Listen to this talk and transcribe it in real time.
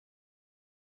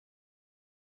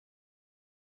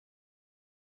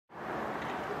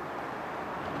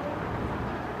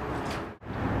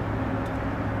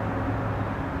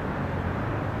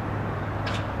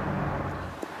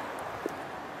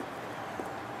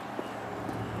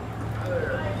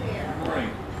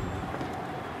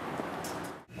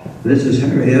This is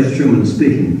Harry S. Truman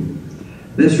speaking.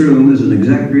 This room is an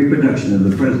exact reproduction of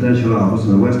the presidential office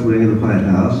in the west wing of the White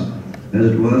House as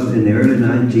it was in the early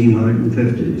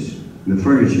 1950s. The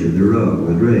furniture, the rug,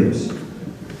 the drapes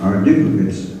are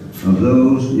duplicates of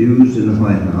those used in the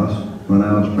White House when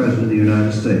I was President of the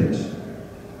United States.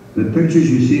 The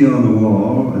pictures you see on the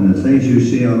wall and the things you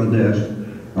see on the desk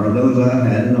are those I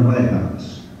had in the White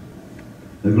House.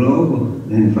 The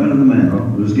globe in front of the mantel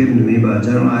was given to me by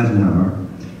General Eisenhower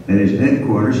at his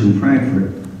headquarters in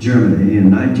Frankfurt, Germany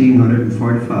in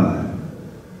 1945.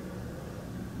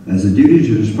 As the duties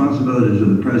and responsibilities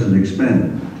of the President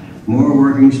expanded, more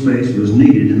working space was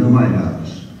needed in the White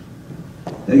House.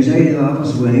 The Executive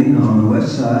Office Wing on the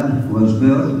west side was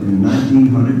built in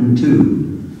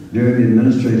 1902 during the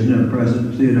administration of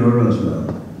President Theodore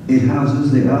Roosevelt. It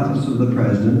houses the office of the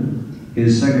President,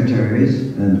 his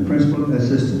secretaries, and principal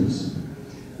assistants.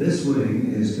 This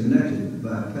wing is connected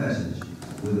by a passage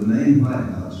with the main White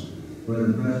House, where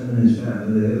the President and his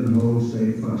family live and hold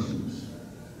state functions.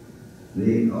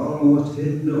 The almost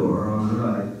hidden door on the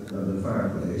right of the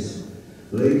fireplace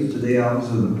leads to the office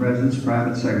of the President's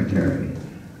private secretary.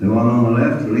 The one on the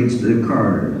left leads to the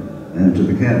corridor and to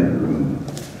the cabinet room.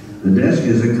 The desk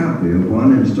is a copy of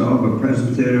one installed by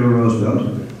President Theodore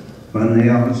Roosevelt when the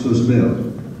office was built.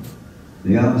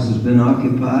 The office has been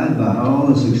occupied by all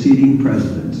the succeeding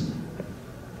presidents.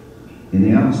 In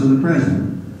the office of the President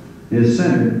is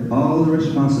centered all the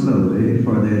responsibility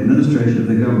for the administration of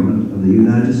the government of the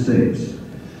United States.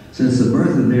 Since the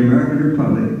birth of the American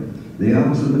Republic, the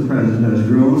office of the President has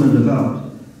grown and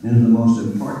developed into the most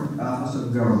important office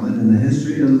of government in the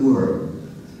history of the world.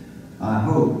 I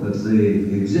hope that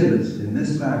the exhibits in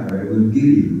this library will give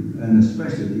you, and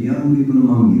especially the young people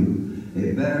among you,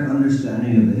 a better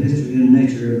understanding of the history and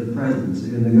nature of the presidency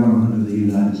and the government of the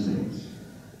United States.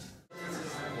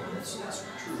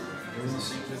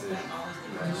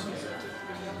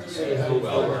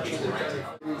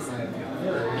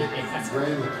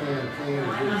 Ran the campaign and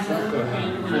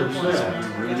did something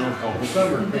for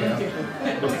summer camp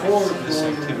before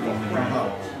going to the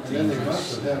Wow. And then they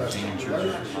must have had a relationship.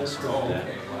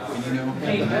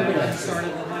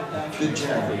 Good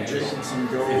job. Jason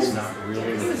goes not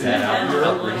really that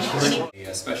out.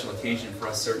 A special occasion for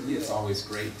us, certainly. It's always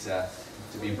great to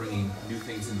be bringing new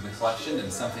things into the collection,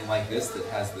 and something like this that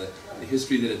has the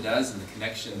history that it does and the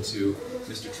connection to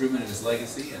Mr. Truman and his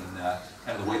legacy and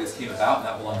kind of the way this came about, and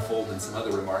that will unfold in some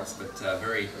other remarks, but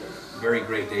very, very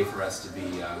great day for us to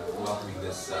be welcoming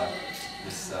this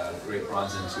great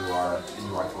bronze into our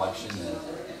collection,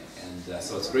 and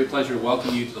so it's a great pleasure to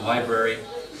welcome you to the library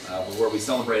where we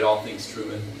celebrate all things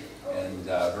Truman, and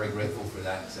very grateful for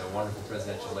that wonderful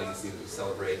presidential legacy that we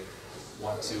celebrate.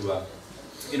 Want to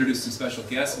introduce some special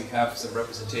guests. We have some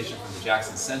representation from the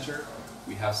Jackson Center.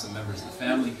 We have some members of the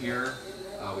family here.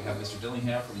 We have Mr.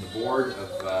 Dillingham from the board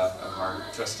of our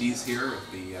trustees here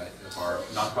of our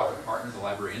nonprofit partner, the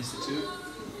Library Institute.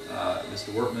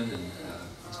 Mr. Wertman and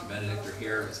Mr. Benedict are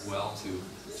here as well to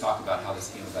talk about how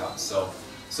this came about. So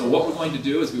what we're going to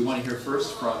do is we want to hear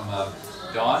first from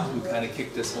Don, who kind of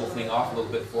kicked this whole thing off a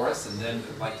little bit for us, and then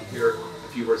we'd like to hear a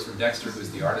few words from Dexter, who's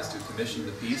the artist who commissioned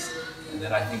the piece, and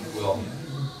then I think we'll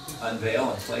unveil,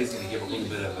 and Clay's going to give a little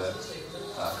bit of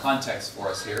a context for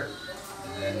us here,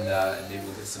 and then maybe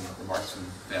we'll get some remarks from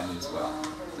the family as well.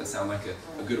 Does that sound like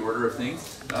a good order of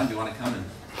things? Don, do you want to come and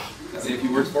say a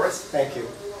few words for us? Thank you.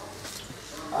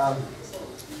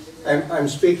 I'm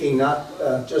speaking not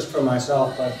just for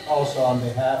myself, but also on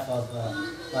behalf of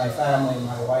my family,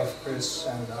 my wife Chris,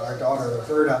 and our daughter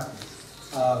Roberta.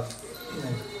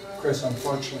 Chris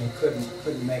unfortunately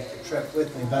couldn't make the trip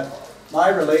with me, but my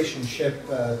relationship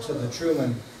to the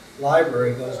Truman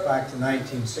Library goes back to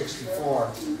 1964,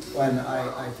 when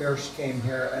I first came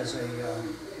here as a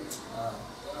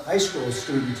high school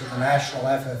student to the National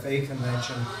FFA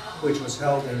Convention, which was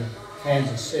held in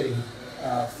Kansas City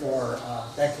for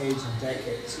decades and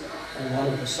decades. And one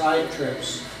of the side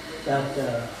trips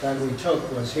that we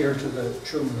took was here to the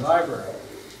Truman Library.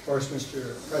 Of course,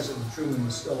 President Truman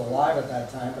was still alive at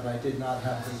that time, but I did not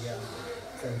have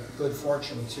the good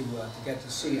fortune to get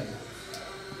to see him.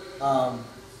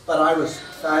 But I was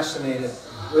fascinated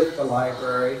with the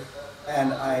library,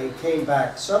 and I came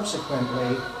back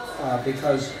subsequently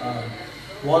because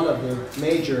one of the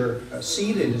major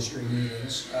seed industry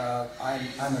meetings,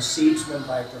 I'm a seedsman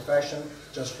by profession,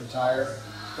 just retired,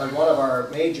 but one of our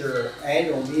major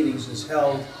annual meetings is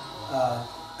held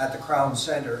at the Crown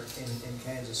Center in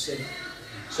Kansas City.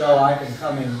 So I've been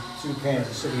coming to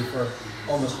Kansas City for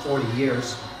almost 40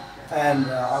 years. And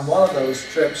on one of those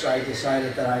trips, I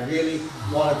decided that I really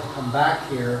wanted to come back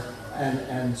here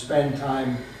and spend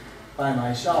time by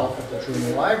myself at the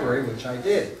Truman Library, which I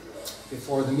did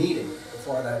before the meeting,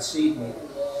 before that seed meeting.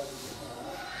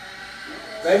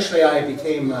 Eventually I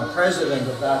became president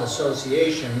of that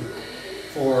association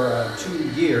for 2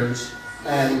 years,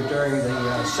 and during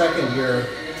the second year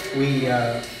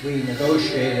we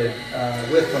negotiated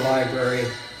with the library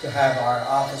to have our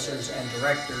officers and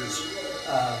directors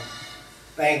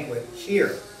banquet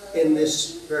here in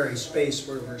this very space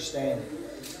where we're standing.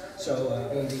 So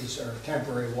these are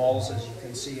temporary walls, as you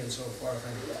can see, and so forth.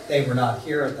 And they were not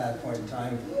here at that point in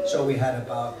time, so we had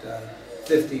about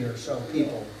 50 or so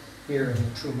people here in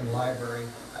the Truman Library.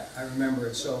 I remember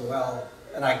it so well,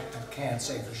 and I can't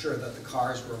say for sure that the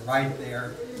cars were right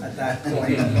there at that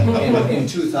point in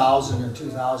 2000 or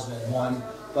 2001,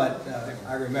 but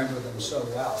I remember them so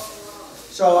well.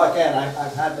 So again,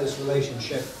 I've had this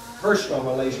relationship, personal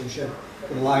relationship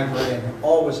with the library, and have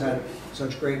always had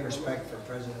such great respect for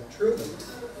President Truman.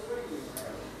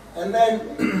 And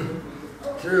then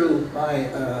through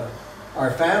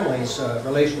our family's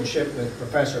relationship with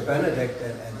Professor Benedict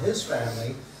and his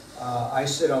family, I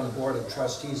sit on the board of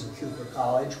trustees of Cooper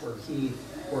College,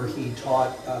 where he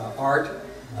taught art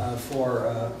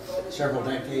for several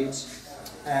decades.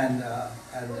 And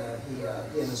he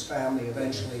and his family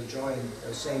eventually joined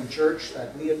the same church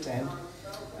that we attend.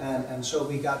 And so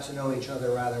we got to know each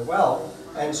other rather well.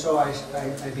 And so I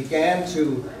began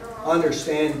to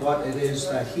understand what it is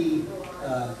that he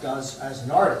does as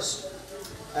an artist.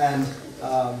 And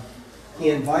he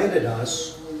invited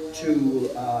us to,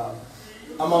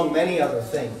 among many other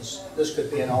things, this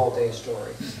could be an all-day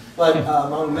story, but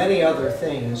among many other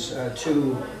things,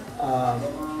 to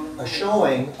a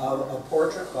showing of a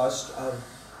portrait bust of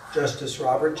Justice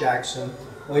Robert Jackson,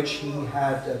 which he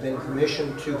had been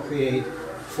commissioned to create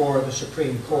for the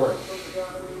Supreme Court.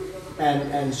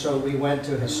 And so we went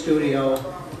to his studio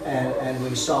and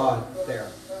we saw it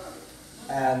there.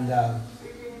 And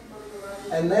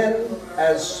then,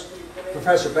 as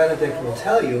Professor Benedict will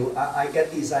tell you, I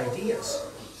get these ideas.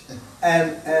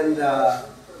 And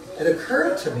it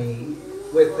occurred to me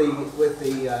with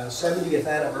the 70th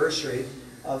anniversary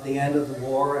of the end of the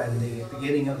war and the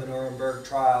beginning of the Nuremberg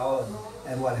Trial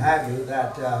and what have you,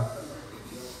 that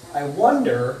I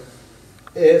wonder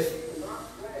if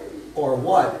or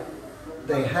what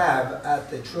they have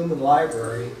at the Truman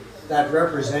Library that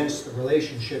represents the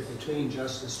relationship between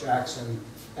Justice Jackson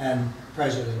and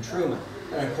President Truman.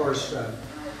 And of course,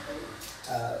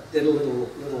 did a little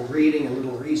reading, a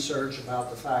little research about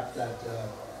the fact that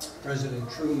President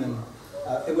Truman,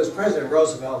 it was President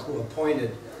Roosevelt who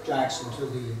appointed Jackson to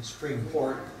the Supreme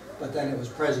Court, but then it was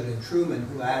President Truman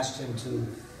who asked him to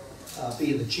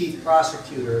be the chief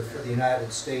prosecutor for the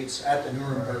United States at the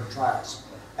Nuremberg trials.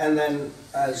 And then,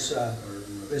 as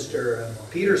Mr.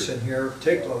 Peterson here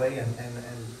particularly, and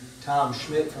Tom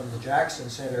Schmidt from the Jackson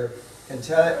Center can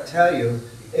tell you,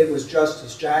 it was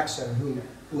Justice Jackson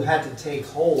who had to take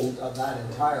hold of that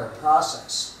entire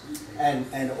process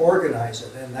and organize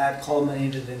it. And that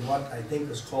culminated in what I think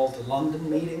was called the London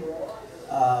meeting.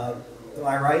 Am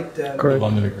I right? Correct. The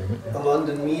London Agreement. Yeah. The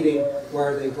London meeting,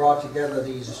 where they brought together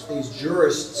these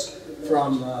jurists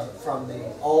from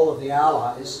all of the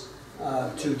Allies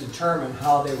to determine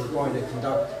how they were going to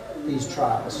conduct these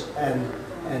trials.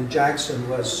 And Jackson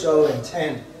was so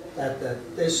intent that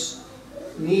this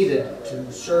needed to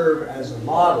serve as a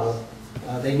model.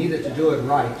 They needed to do it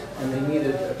right, and they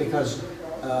needed, because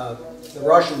the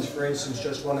Russians, for instance,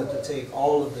 just wanted to take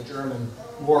all of the German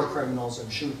war criminals and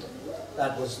shoot them.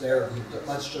 That was their,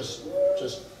 let's just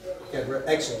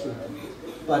execute them.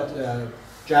 But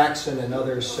Jackson and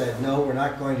others said, no, we're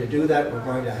not going to do that. We're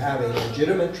going to have a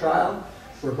legitimate trial.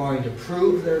 We're going to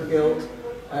prove their guilt,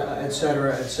 et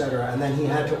cetera, et cetera. And then he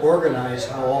had to organize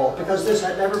how all, because this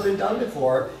had never been done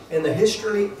before in the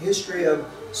history of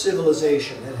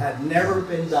civilization. It had never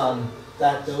been done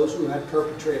that those who had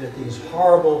perpetrated these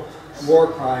horrible war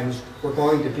crimes were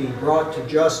going to be brought to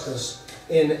justice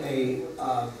in a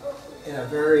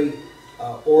very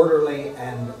orderly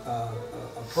and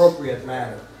appropriate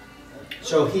manner.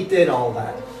 So he did all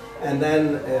that. And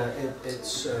then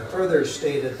it's further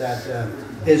stated that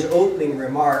his opening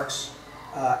remarks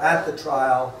at the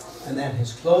trial and then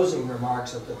his closing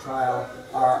remarks at the trial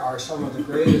are some of the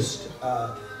greatest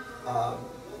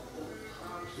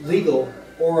legal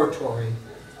oratory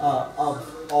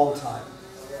of all time.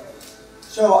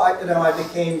 So I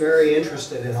became very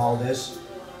interested in all this,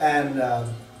 and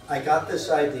I got this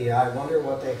idea. I wonder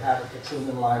what they had at the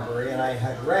Truman Library, and I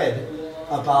had read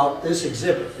about this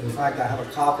exhibit. In fact, I have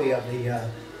a copy of the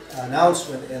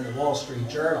announcement in the Wall Street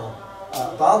Journal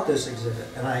about this exhibit,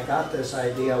 and I got this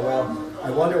idea, well,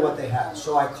 I wonder what they have.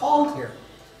 So I called here,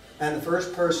 And the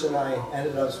first person I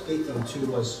ended up speaking to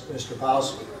was Mr.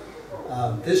 Bowski.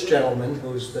 This gentleman,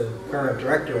 who's the current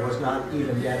director, was not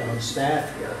even yet on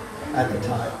staff here at the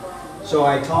time. So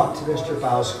I talked to Mr.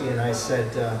 Bowski and I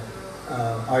said,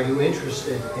 are you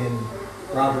interested in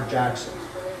Robert Jackson?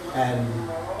 And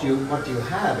what do you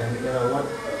have? And you know,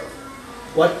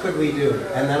 what could we do?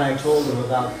 And then I told him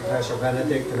about Professor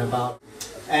Benedict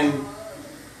and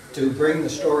to bring the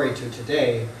story to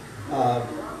today,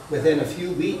 within a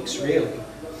few weeks, really,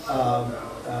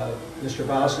 Mr.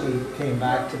 Bowski came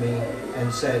back to me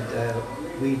and said,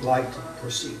 we'd like to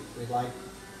proceed. We'd like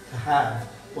to have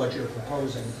what you're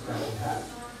proposing that we have.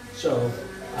 So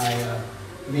I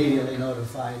immediately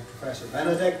notified Professor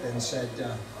Benedict and said,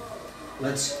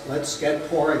 let's get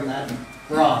pouring that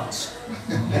bronze.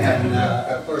 And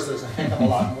of course there's a heck of a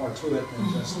lot more to it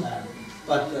than just that.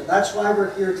 But that's why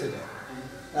we're here today.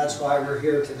 That's why we're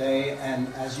here today, and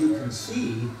as you can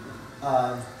see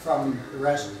from the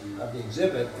rest of the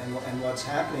exhibit and what's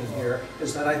happening here,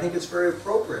 is that I think it's very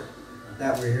appropriate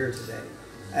that we're here today.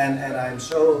 And I'm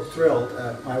so thrilled.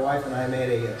 My wife and I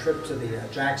made a trip to the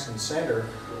Jackson Center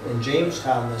in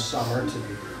Jamestown this summer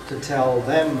to tell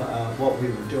them what we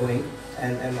were doing,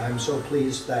 and I'm so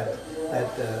pleased that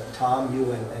Tom,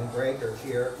 you and Greg are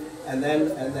here. And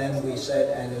then we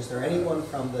said, and is there anyone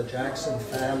from the Jackson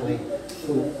family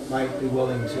who might be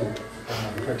willing to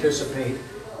participate?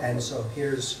 And so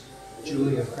here's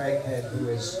Julia Craighill, who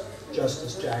is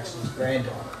Justice Jackson's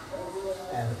granddaughter.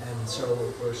 And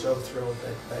so we're so thrilled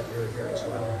that you're here as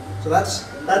well. So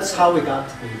that's how we got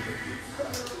to be here.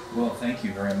 Well, thank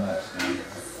you very much.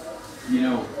 You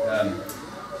know,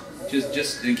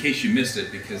 just in case you missed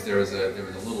it, because there was a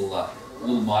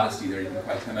little modesty there, you didn't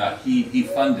quite come out. He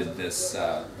funded this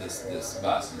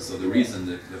bus, and so the reason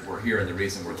that we're here and the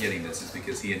reason we're getting this is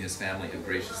because he and his family have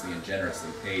graciously and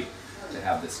generously paid to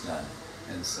have this done,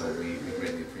 and so we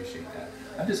greatly appreciate that.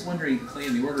 I'm just wondering, Clay,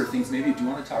 in the order of things, maybe do you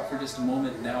want to talk for just a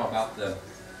moment now about the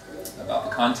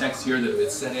context here that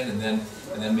it's set in, and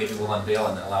then maybe we'll unveil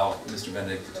and allow Mr.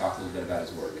 Benedict to talk a little bit about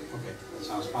his work. Okay, that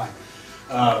sounds fine.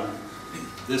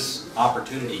 This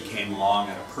opportunity came along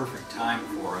at a perfect time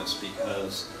for us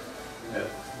because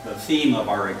the theme of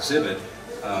our exhibit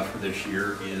for this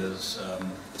year is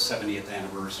the 70th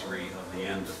anniversary of the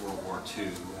end of World War II,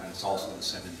 and it's also the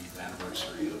 70th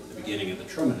anniversary of the beginning of the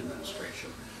Truman administration.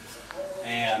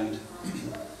 And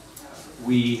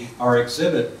our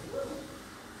exhibit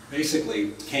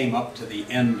basically came up to the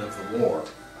end of the war,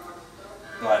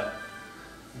 but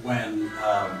when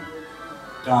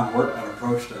Don Wertman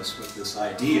approached us with this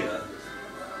idea,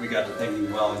 we got to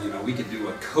thinking, well, you know, we could do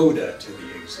a coda to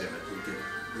the exhibit.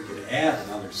 We could add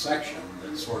another section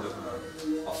that's sort of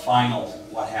a final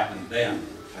what happened then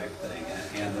type thing.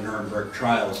 And the Nuremberg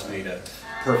Trials made a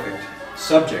perfect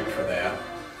subject for that.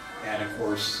 And of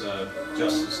course,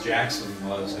 Justice Jackson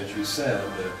was, as you said,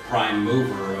 the prime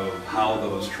mover of how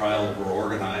those trials were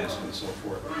organized and so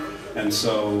forth. And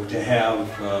so to have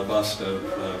a bust of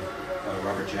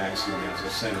Robert Jackson as a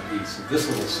centerpiece of this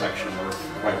little section worked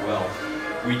quite well.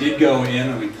 We did go in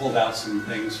and we pulled out some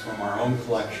things from our own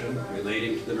collection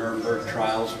relating to the Nuremberg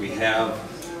trials. We have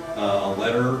a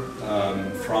letter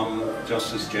from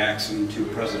Justice Jackson to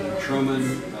President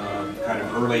Truman, kind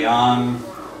of early on,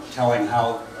 telling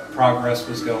how progress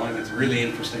was going. It's a really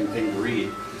interesting thing to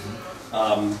read.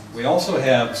 We also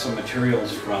have some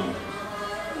materials from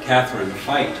Catherine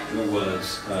Fite, who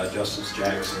was Justice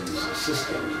Jackson's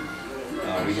assistant.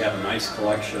 We have a nice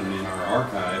collection in our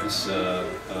archives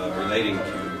relating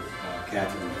to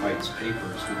Catherine Fite's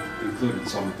papers. We've included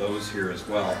some of those here as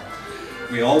well.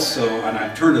 We also, and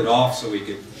I've turned it off so we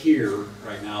could hear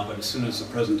right now, but as soon as the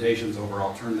presentation's over,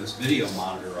 I'll turn this video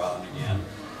monitor on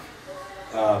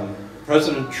again.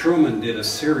 President Truman did a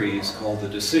series called the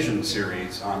Decision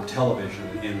Series on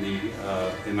television in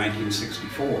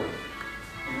 1964.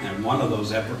 And one of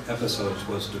those episodes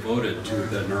was devoted to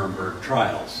the Nuremberg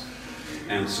trials.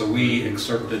 And so we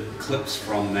excerpted clips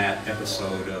from that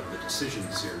episode of the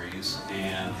Decision Series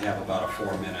and have about a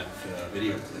 4-minute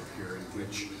video clip here in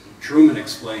which Truman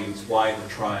explains why the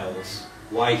trials,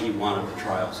 why he wanted the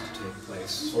trials to take place,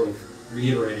 sort of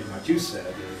reiterating what you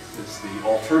said, is the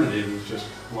alternative is just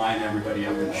line everybody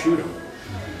up and shoot them.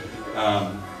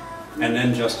 And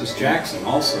then Justice Jackson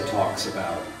also talks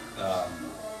about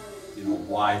you know,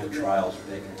 why the trials are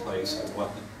taking place and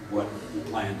what we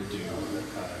plan to do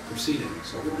proceeding.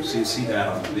 So we see that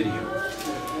on the video.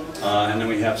 And then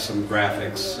we have some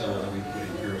graphics that we put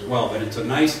in here as well. But it's a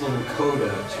nice little coda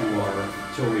to our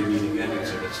Till We Meet Again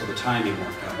exhibit, so the timing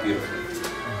worked out beautifully.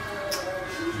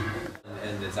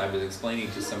 And as I was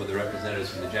explaining to some of the representatives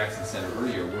from the Jackson Center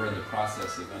earlier, we're in the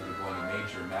process of undergoing a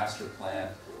major master plan,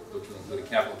 which will include a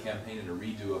capital campaign and a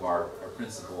redo of our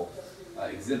principal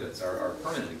exhibits, our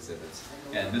permanent exhibits.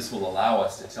 And this will allow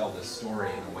us to tell this story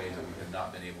in a way that we have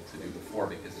not been able to do before,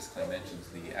 because as Clay mentions,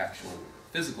 the actual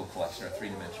physical collection, our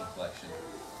three-dimensional collection,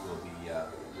 will be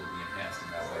enhanced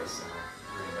in that way. So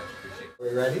we're very much appreciate it. Are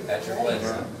we ready? That's your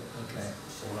pleasure. Okay,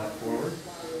 so left forward.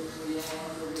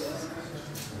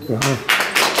 Great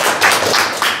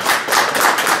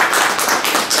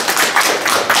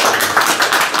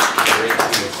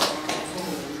piece.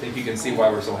 I think you can see why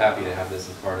we're so happy to have this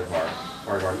as part of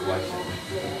our collection.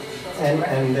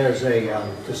 And there's a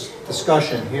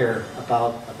discussion here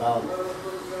about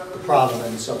the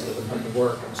provenance of the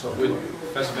work and so Would forth.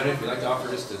 Professor Benedict, would you like to offer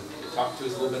just to talk to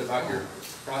us a little bit about your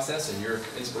process and your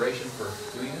inspiration for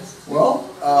doing this? Well,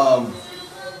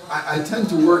 I tend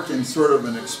to work in sort of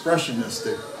an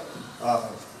expressionistic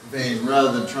vein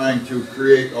rather than trying to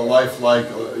create a lifelike,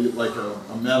 like a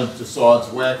Madame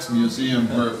Tussauds wax museum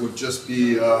where it would just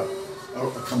be a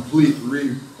complete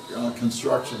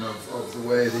reconstruction of the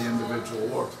way the individual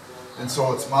looked. And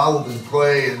so it's modeled in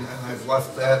clay, and I've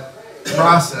left that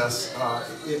process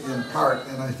in part.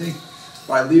 And I think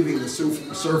by leaving the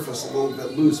surface a little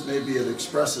bit loose, maybe it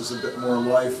expresses a bit more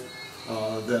life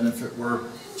than if it were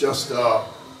just a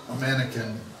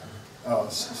mannequin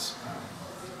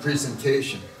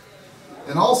presentation.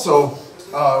 And also,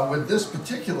 with this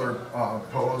particular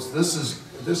pose, this is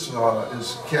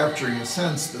capturing, in a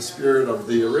sense, the spirit of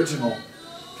the original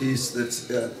piece that's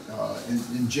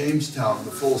in Jamestown,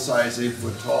 the full-size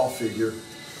 8-foot-tall figure,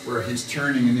 where he's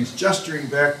turning and he's gesturing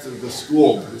back to the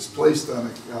school. It's placed on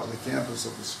the campus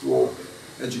of the school.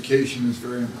 Education is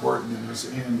very important in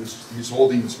his hand. He's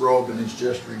holding his robe and he's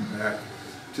gesturing back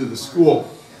to the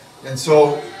school. And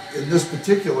so in this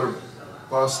particular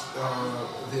bust,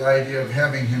 the idea of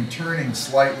having him turning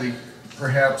slightly,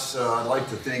 perhaps I'd like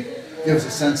to think, gives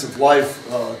a sense of life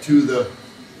to the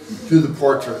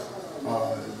portrait.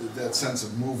 That sense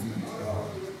of movement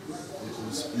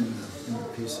is in the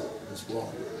piece as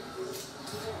well.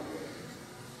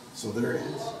 So there it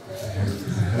is.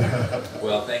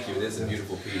 Well, thank you. It is a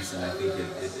beautiful piece, and I think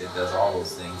it does all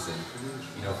those things. And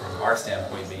you know, from our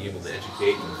standpoint, being able to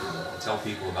educate and tell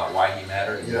people about why he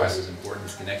mattered and why it was important,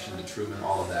 his connection to Truman,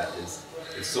 all of that is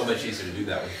so much easier to do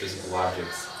that with physical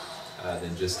objects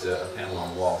than just a panel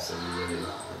on the wall. So we're really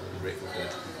grateful for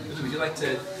that. Would you like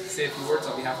to say a few words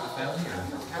on behalf of the family?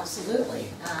 Or? Absolutely.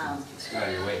 Let's get out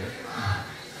of your way here.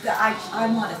 I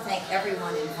want to thank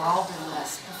everyone involved in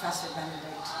this, Professor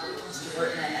Benedict, Mr.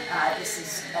 Wertman. This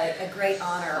is a great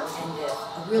honor and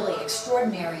a really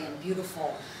extraordinary and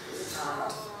beautiful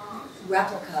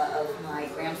replica of my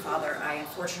grandfather. I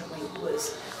unfortunately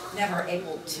was never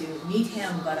able to meet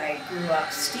him, but I grew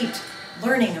up steeped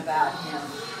learning about him.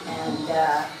 And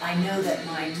I know that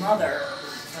my mother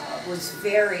was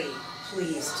very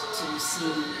pleased to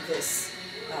see this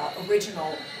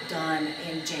original done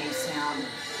in Jamestown.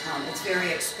 It's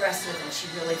very expressive, and she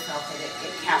really felt that it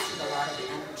captured a lot of the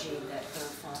energy that her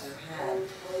father had.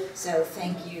 So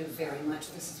thank you very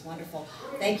much. This is wonderful.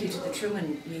 Thank you to the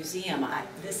Truman Museum.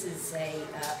 This is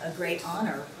a great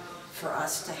honor for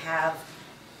us to have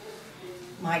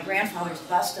my grandfather's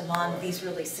bust among these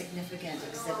really significant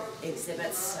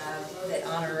exhibits that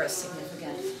honor a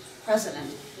significant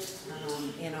president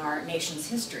in our nation's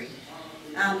history.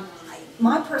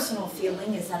 My personal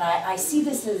feeling is that I see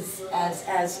this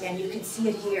as, and you can see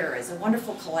it here, as a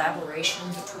wonderful collaboration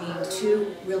between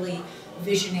two really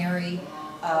visionary,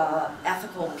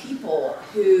 ethical people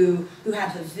who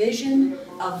have the vision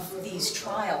of these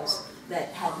trials that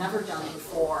had never done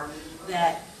before,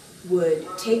 that would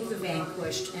take the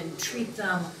vanquished and treat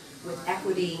them with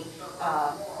equity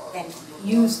and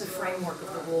use the framework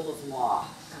of the rule of law.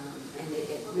 And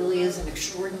it really is an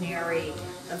extraordinary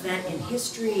event in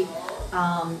history.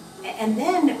 And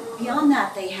then beyond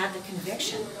that, they had the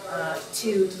conviction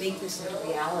to make this a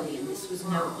reality, and this was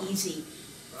no easy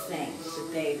thing that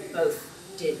they both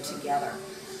did together.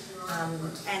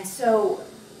 And so,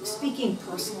 speaking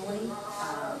personally,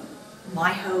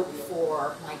 my hope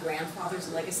for my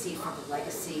grandfather's legacy, for the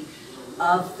legacy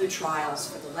of the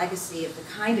trials, for the legacy of the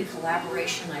kind of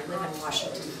collaboration, I live in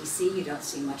Washington, D.C., you don't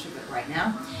see much of it right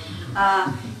now,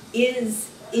 is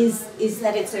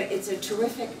that it's a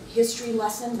terrific history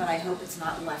lesson, but I hope it's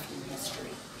not left in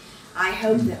history. I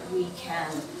hope that we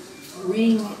can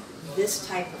bring this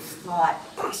type of thought,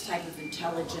 this type of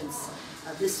intelligence,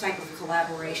 this type of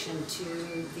collaboration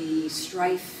to the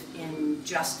strife in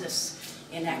justice,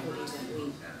 inequity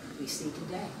that we see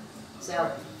today.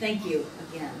 So thank you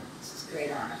again. This is a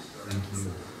great honor. Thank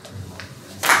you.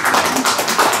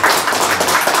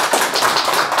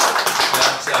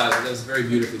 was very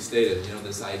beautifully stated. You know,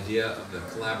 this idea of the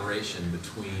collaboration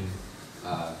between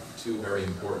two very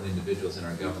important individuals in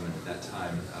our government at that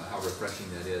time, how refreshing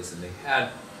that is. And they had,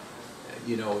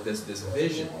 you know, this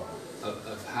vision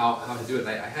of how to do it. And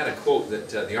I had a quote that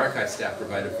the archive staff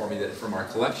provided for me that from our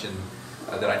collection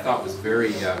that I thought was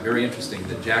very interesting,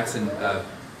 that Jackson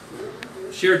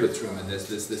shared with Truman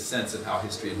this sense of how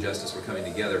history and justice were coming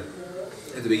together.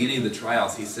 At the beginning of the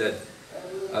trials, he said,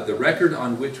 "The record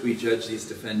on which we judge these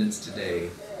defendants today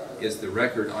is the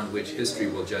record on which history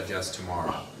will judge us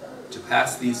tomorrow. To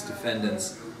pass these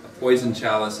defendants a poison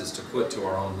chalice is to put it to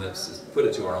our own lips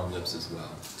as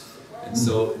well." And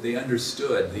so they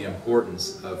understood the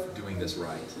importance of doing this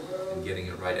right and getting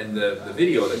it right. And the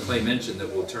video that Clay mentioned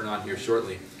that we'll turn on here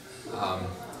shortly,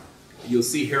 you'll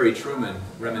see Harry Truman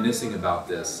reminiscing about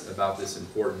this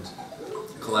important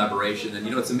collaboration. And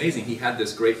you know, it's amazing, he had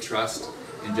this great trust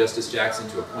in Justice Jackson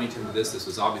to appoint him to this. This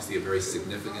was obviously a very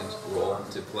significant role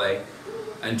to play.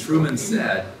 And Truman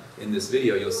said in this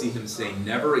video, you'll see him say,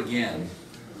 "Never again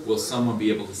will someone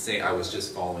be able to say I was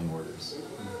just following orders.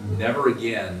 Never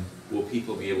again will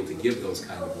people be able to give those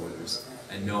kind of orders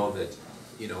and know that,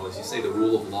 you know, as you say, the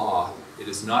rule of law, it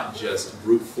is not just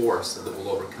brute force that will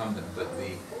overcome them,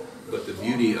 but the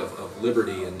beauty of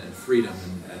liberty and freedom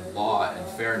and law and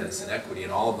fairness and equity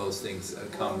and all of those things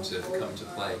come to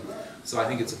play." So I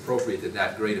think it's appropriate that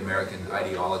that great American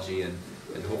ideology and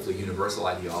hopefully universal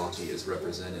ideology is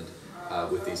represented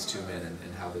with these two men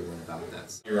and how they went about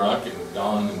that. Iraq, and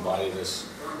Don invited us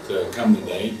to come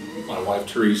today. My wife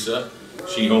Teresa,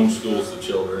 she homeschools the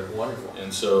children. Wonderful.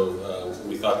 And so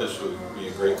we thought this would be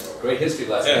a great history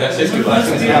lesson. Yeah, history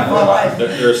lesson. Yeah.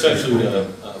 They're essentially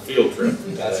a field trip.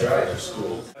 That's right. At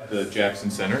school. The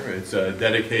Jackson Center. It's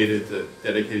dedicated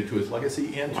to his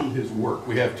legacy and to his work.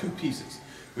 We have two pieces.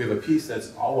 We have a piece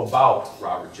that's all about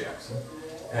Robert Jackson,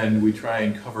 and we try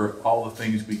and cover all the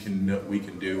things we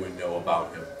can do and know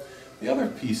about him. The other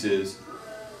piece is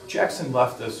Jackson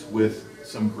left us with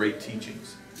some great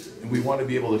teachings, and we want to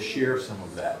be able to share some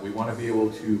of that. We want to be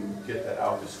able to get that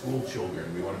out to school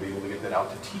children. We want to be able to get that out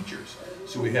to teachers.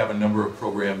 So we have a number of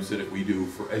programs that we do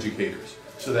for educators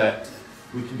so that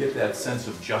we can get that sense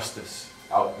of justice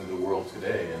out in the world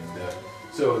today. And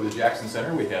so the Jackson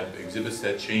Center, we have exhibits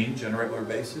that change on a regular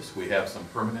basis. We have some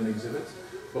permanent exhibits,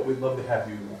 but we'd love to have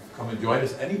you come and join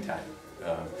us anytime.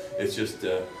 It's just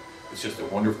a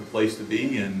wonderful place to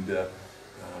be, and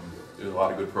there's a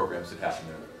lot of good programs that happen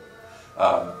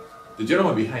there. The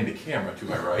gentleman behind the camera to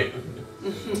my right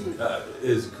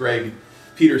is Greg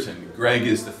Peterson. Greg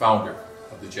is the founder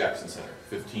of the Jackson Center.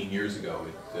 15 years ago,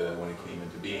 when it came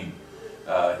into being,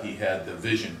 he had the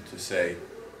vision to say,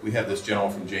 we have this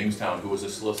gentleman from Jamestown who was a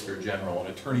Solicitor General,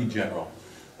 an Attorney General.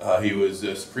 He was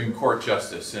a Supreme Court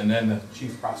Justice, and then the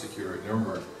Chief Prosecutor at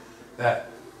Nuremberg.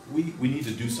 That we need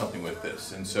to do something with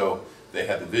this. And so they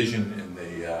had the vision, and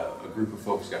a group of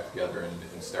folks got together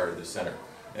and started the center.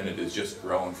 And it has just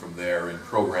grown from there in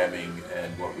programming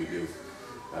and what we do.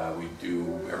 We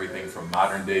do everything from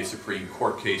modern day Supreme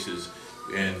Court cases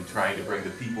and trying to bring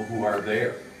the people who are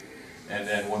there. And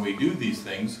then when we do these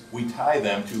things, we tie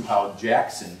them to how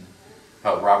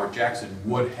Robert Jackson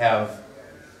would have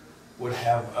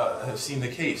seen the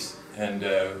case. And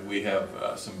we have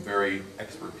some very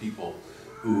expert people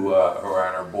who are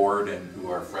on our board and who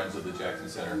are friends of the Jackson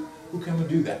Center who come and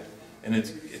do that. And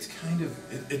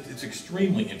it's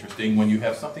extremely interesting when you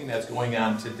have something that's going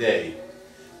on today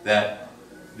that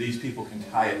these people can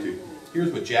tie it to.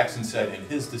 Here's what Jackson said in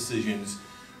his decisions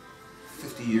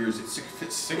 50 years,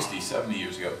 60, 70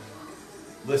 years ago.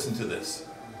 Listen to this.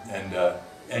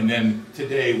 And then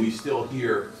today we still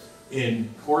hear in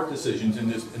court decisions,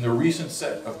 in the recent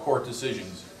set of court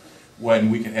decisions, when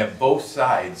we can have both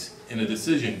sides in a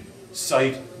decision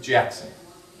cite Jackson.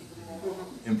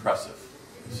 Impressive.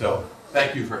 So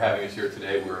thank you for having us here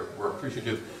today. We're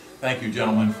appreciative. Thank you,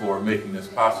 gentlemen, for making this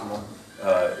possible.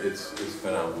 It's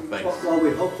phenomenal. Thanks. Well,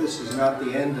 we hope this is not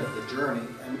the end of the journey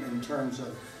in terms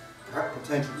of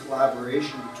potential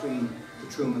collaboration between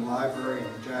the Truman Library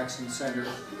and the Jackson Center,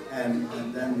 and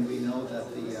then we know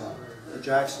that the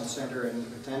Jackson Center and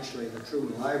potentially the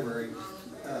Truman Library.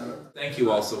 Thank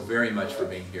you all so very much for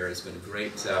being here. It's been a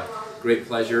great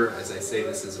pleasure. As I say,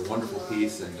 this is a wonderful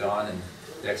piece, and Don and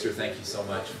Dexter, thank you so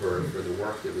much for the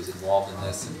work that was involved in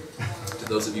this, and to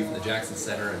those of you from the Jackson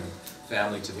Center and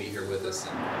family to be here with us.